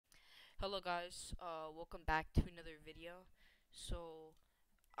Hello guys, welcome back to another video. So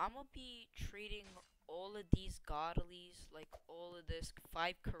I'm gonna be trading all of these godlies, like all of this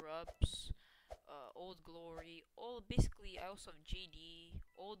 5 corrupts, old glory, all basically I also have JD,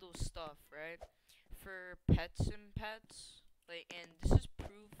 all those stuff, right? For pets and pets. And this is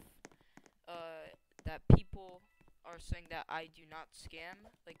proof that people are saying that I do not scam.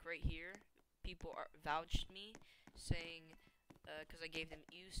 Like right here, people are vouched me saying because I gave them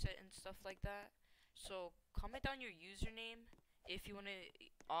set and stuff like that. So comment down your username if you want to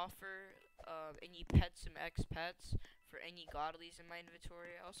offer any pets and X pets for any godlies in my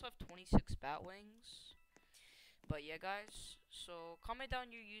inventory. I also have 26 bat wings. But yeah, guys. So comment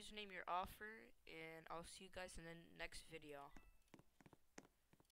down your username, your offer, and I'll see you guys in the next video.